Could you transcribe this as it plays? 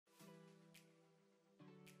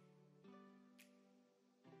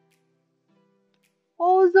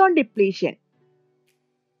Ozone depletion.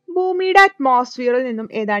 ഭൂമിയുടെ അറ്റ്മോസ്ഫിയറിൽ നിന്നും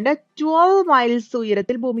ഏതാണ്ട് 12 മൈൽസ്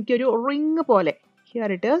ഉയരത്തിൽ ഭൂമിക്ക് ഒരു റിങ് പോലെ,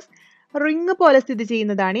 ഹിയർ ഇറ്റ് ഈസ്, റിങ് പോലെ സ്ഥിതി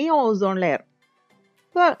ചെയ്യുന്നതാണ് ഈ ഓസോൺ ലെയർ.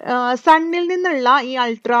 ഇപ്പോൾ സണ്ണിൽ നിന്നുള്ള ഈ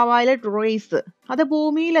അൾട്രാവയലറ്റ് റേസ് അത്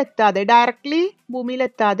ഭൂമിയിലെത്താതെ, ഡയറക്ട്ലി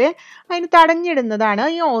ഭൂമിയിലെത്താതെ അതിന് തടഞ്ഞിടുന്നതാണ്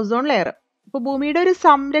ഈ ഓസോൺ ലെയർ. ഇപ്പോൾ ഭൂമിയുടെ ഒരു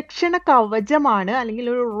സംരക്ഷണ കവചമാണ് അല്ലെങ്കിൽ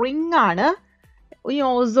ഒരു റിങ് ആണ് ഈ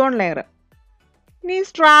ഓസോൺ ലെയർ. ഇനി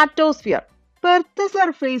സ്ട്രാറ്റോസ്ഫിയർ, പെർത്ത്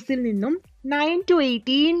സർഫേസിൽ നിന്നും 9 to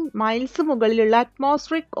 18 മൈൽസ് മുകളിലുള്ള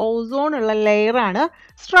അറ്റ്മോസ്ഫിയറിക് ഓസോൺ ഉള്ള ലെയർ ആണ്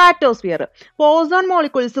സ്ട്രാറ്റോസ്ഫിയർ. അപ്പോൾ ഓസോൺ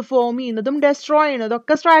മോളിക്യൂൾസ് ഫോം ചെയ്യുന്നതും ഡെസ്ട്രോയ് ചെയ്യുന്നതും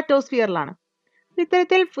ഒക്കെ സ്ട്രാറ്റോസ്ഫിയറിലാണ്.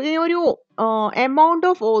 ഇത്തരത്തിൽ ഒരു എമൗണ്ട്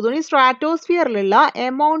ഓഫ് ഓസോൺ, ഈ സ്ട്രാറ്റോസ്ഫിയറിലുള്ള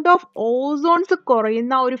എമൗണ്ട് ഓഫ് ഓസോൺസ്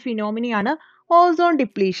കുറയുന്ന ഒരു ഫിനോമിനയാണ് ഓസോൺ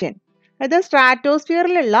ഡിപ്ലീഷൻ. അതായത്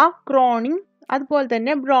സ്ട്രാറ്റോസ്ഫിയറിലുള്ള ക്ലോറിൻ അതുപോലെ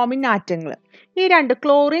തന്നെ ബ്രോമിൻ ആറ്റങ്ങൾ, ഈ രണ്ട്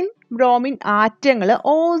ക്ലോറിൻ ബ്രോമിൻ ആറ്റങ്ങൾ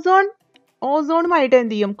ഓസോണുമായിട്ട്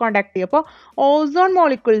എന്ത് ചെയ്യും, കോണ്ടാക്ട് ചെയ്യും. അപ്പോൾ ഓസോൺ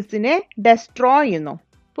മോളിക്യൂൾസിനെ ഡെസ്ട്രോയ് ചെയ്യുന്നു.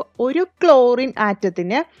 അപ്പോൾ ഒരു ക്ലോറിൻ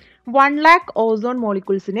ആറ്റത്തിന് 1 lakh ഓസോൺ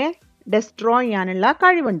മോളിക്യൂൾസിനെ ഡെസ്ട്രോയ് ചെയ്യാനുള്ള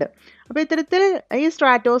കഴിവുണ്ട്. അപ്പോൾ ഇത്തരത്തിൽ ഈ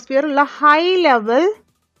സ്ട്രാറ്റോസ്ഫിയറിലുള്ള high level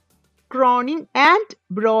chlorine and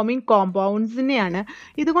bromine കോമ്പൗണ്ട്സിനെയാണ്,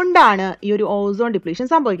 ഇതുകൊണ്ടാണ് ഈ ഒരു ഓസോൺ ഡിപ്ലീഷൻ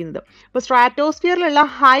സംഭവിക്കുന്നത്. അപ്പോൾ സ്ട്രാറ്റോസ്ഫിയറിലുള്ള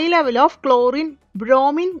high level of chlorine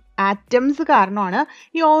bromine atoms കാരണമാണ്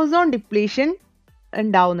ഈ ഓസോൺ ഡിപ്ലീഷൻ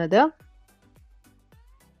ഉണ്ടാവുന്നത്.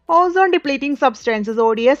 Ozone depleting substances,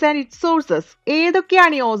 ODS and it's sources.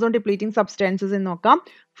 ഏതൊക്കെയാണ് ഈ ഓസോൺ ഡിപ്ലീറ്റിംഗ് സബ്സ്റ്റൻസസ് എന്ന് നോക്കാം.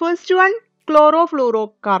 First one, chloro fluoro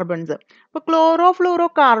carbons. അപ്പോൾ ക്ലോറോ ഫ്ലൂറോ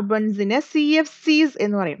കാർബൺസിന് CFCs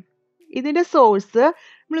എന്ന് പറയും. ഇതിന്റെ സോഴ്സ്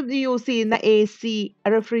നമ്മൾ യൂസ് ചെയ്യുന്ന AC,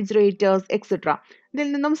 റെഫ്രിജറേറ്റേഴ്സ് എക്സെട്ര, ഇതിൽ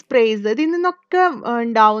നിന്നും സ്പ്രേസ്, ഇതിൽ നിന്നൊക്കെ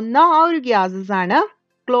ഉണ്ടാവുന്ന ആ ഒരു ഗ്യാസസ് ആണ്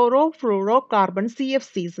ക്ലോറോ ഫ്ലൂറോ കാർബൺ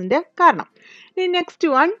CFCസിന്റെ കാരണം. ഇനി next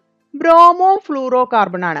one bromo fluoro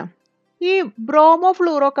carbon ആണ്. ഈ ബ്രോമോ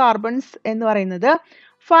ഫ്ലൂറോ കാർബൺസ് എന്ന് പറയുന്നത്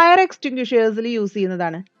ഫയർ എക്സ്റ്റിങ്ക്വിഷേഴ്സിൽ യൂസ്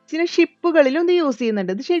ചെയ്യുന്നതാണ്. ചില ഷിപ്പുകളിലും ഇത് യൂസ്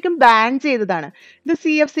ചെയ്യുന്നുണ്ട്. ഇത് ശരിക്കും ബാൻ ചെയ്തതാണ്. ഇത്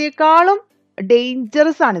CFCയെക്കാളും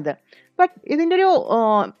ഡേഞ്ചറസ് ആണിത്. ബട്ട് ഇതിൻ്റെ ഒരു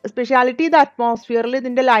സ്പെഷ്യാലിറ്റി, ഇത് അറ്റ്മോസ്ഫിയറിൽ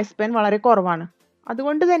ഇതിൻ്റെ ലൈഫ് സ്പാൻ വളരെ കുറവാണ്.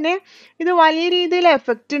 അതുകൊണ്ട് തന്നെ ഇത് വലിയ രീതിയിൽ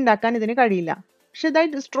എഫക്റ്റ് ഉണ്ടാക്കാൻ ഇതിന് കഴിയില്ല. പക്ഷെ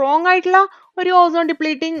ഇതായിട്ട് സ്ട്രോങ് ആയിട്ടുള്ള ഒരു ഓസോൺ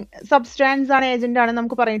ഡിപ്ലീറ്റിംഗ് സബ്സ്റ്റാൻസ് ആണ്, ഏജന്റ് ആണ്,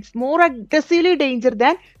 നമുക്ക് പറയാം. It's more aggressively danger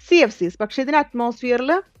than CFCs. പക്ഷെ ഇതിന്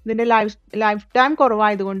അറ്റ്മോസ്ഫിയറിൽ ഇതിന്റെ ലൈഫ് ടൈം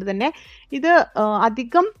കുറവായതുകൊണ്ട് തന്നെ ഇത്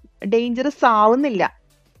അധികം ഡേഞ്ചറസ് ആവുന്നില്ല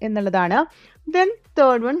എന്നുള്ളതാണ്. Then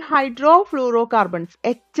third one, hydro fluoro carbons,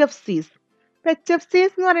 HFCs.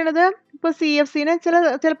 HFCs എന്ന് പറയുന്നത് ഇപ്പോൾ CFCനെ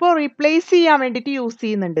ചിലപ്പോൾ റീപ്ലേസ് ചെയ്യാൻ വേണ്ടിയിട്ട് യൂസ്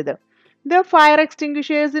ചെയ്യുന്നുണ്ട്. ഇത് ഫയർ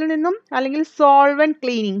എക്സ്റ്റിങ്ക്വിഷേഴ്സിൽ നിന്നും അല്ലെങ്കിൽ സോൾവെന്റ്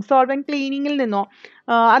ക്ലീനിങ്ങിൽ നിന്നോ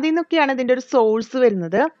അതിൽ നിന്നൊക്കെയാണ് ഇതിൻ്റെ ഒരു സോഴ്സ്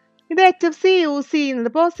വരുന്നത്. ഇത് HFC യൂസ് ചെയ്യുന്നത്,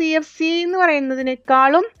 ഇപ്പോൾ CFC എന്ന്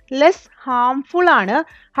പറയുന്നതിനേക്കാളും ലെസ് ഹാംഫുൾ ആണ്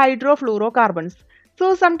hydro fluoro carbons. So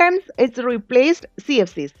sometimes it's replaced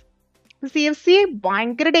CFCs. CFC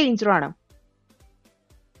ഭയങ്കര ഡേഞ്ചറാണ്.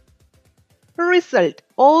 റിസൾട്ട്,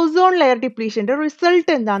 ഓസോൺ ലെയർ ഡിപ്ലീഷന്റെ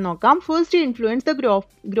റിസൾട്ട് എന്താന്ന് നോക്കാം. First, influence the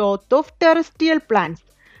growth of terrestrial plants.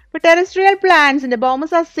 ഇപ്പോൾ ടെറസ്ട്രിയൽ പ്ലാന്റ്സിന്റെ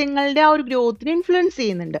ഭൗമസസ്യങ്ങളുടെ ആ ഒരു ഗ്രോത്തിനെ ഇൻഫ്ലുവൻസ്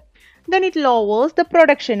ചെയ്യുന്നുണ്ട്. Then it lowers the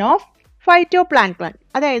production of phytoplankton,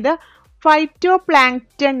 അതായത്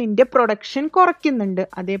ഫൈറ്റോപ്ലാങ്ക്ടണിന്റെ production കുറയ്ക്കുന്നുണ്ട്.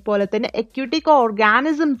 അതേപോലെ തന്നെ അക്യൂട്ടിക്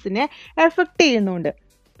ഓർഗാനിസംസിനെ എഫക്ട് ചെയ്യുന്നുണ്ട്.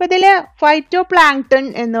 അപ്പോൾ ഇതിൽ ഫൈറ്റോപ്ലാങ്ക്ടൺ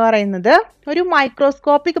എന്ന് പറയുന്നത് ഒരു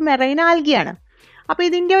മൈക്രോസ്കോപ്പിക് മെറൈൻ ആൽഗിയാണ്. അപ്പോൾ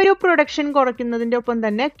ഇതിൻ്റെ ഒരു പ്രൊഡക്ഷൻ കുറയ്ക്കുന്നതിൻ്റെ ഒപ്പം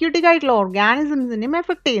തന്നെ അക്യൂട്ടിക് ആയിട്ടുള്ള ഓർഗാനിസംസിനെയും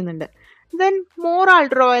എഫക്ട് ചെയ്യുന്നുണ്ട്. ദെൻ മോർ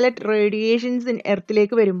അൾട്രാവയലറ്റ് റേഡിയേഷൻസ്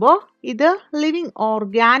എർത്തിലേക്ക് വരുമ്പോൾ ഇത് ലിവിങ്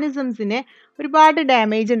ഓർഗാനിസംസിനെ ഒരുപാട്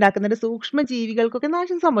ഡാമേജ് ഉണ്ടാക്കുന്നുണ്ട്. സൂക്ഷ്മജീവികൾക്കൊക്കെ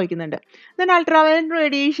നാശം സംഭവിക്കുന്നുണ്ട്. ദെൻ അൾട്രാവയലറ്റ്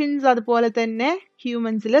റേഡിയേഷൻസ് അതുപോലെ തന്നെ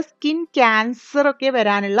ഹ്യൂമൻസിൽ സ്കിൻ ക്യാൻസർ ഒക്കെ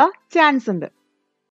വരാനുള്ള ചാൻസ് ഉണ്ട്.